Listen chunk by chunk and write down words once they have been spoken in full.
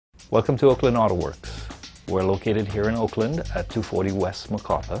Welcome to Oakland Auto Works. We're located here in Oakland at 240 West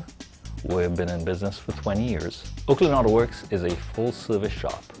MacArthur. We've been in business for 20 years. Oakland Auto Works is a full-service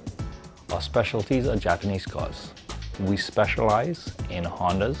shop. Our specialties are Japanese cars. We specialize in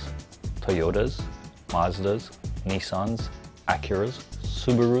Hondas, Toyotas, Mazdas, Nissans, Acuras,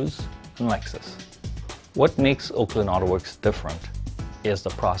 Subarus, and Lexus. What makes Oakland Auto Works different is the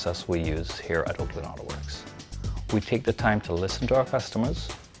process we use here at Oakland Auto Works. We take the time to listen to our customers.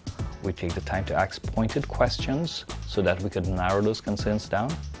 We take the time to ask pointed questions so that we could narrow those concerns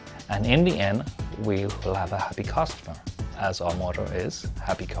down. And in the end, we will have a happy customer, as our motto is,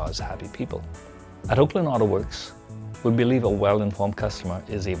 happy cars, happy people. At Oakland Auto Works, we believe a well-informed customer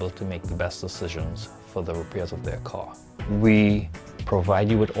is able to make the best decisions for the repairs of their car. We provide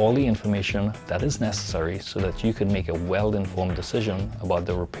you with all the information that is necessary so that you can make a well-informed decision about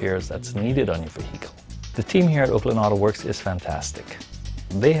the repairs that's needed on your vehicle. The team here at Oakland Auto Works is fantastic.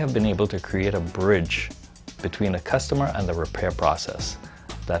 They have been able to create a bridge between the customer and the repair process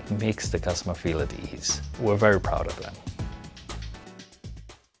that makes the customer feel at ease. We're very proud of them.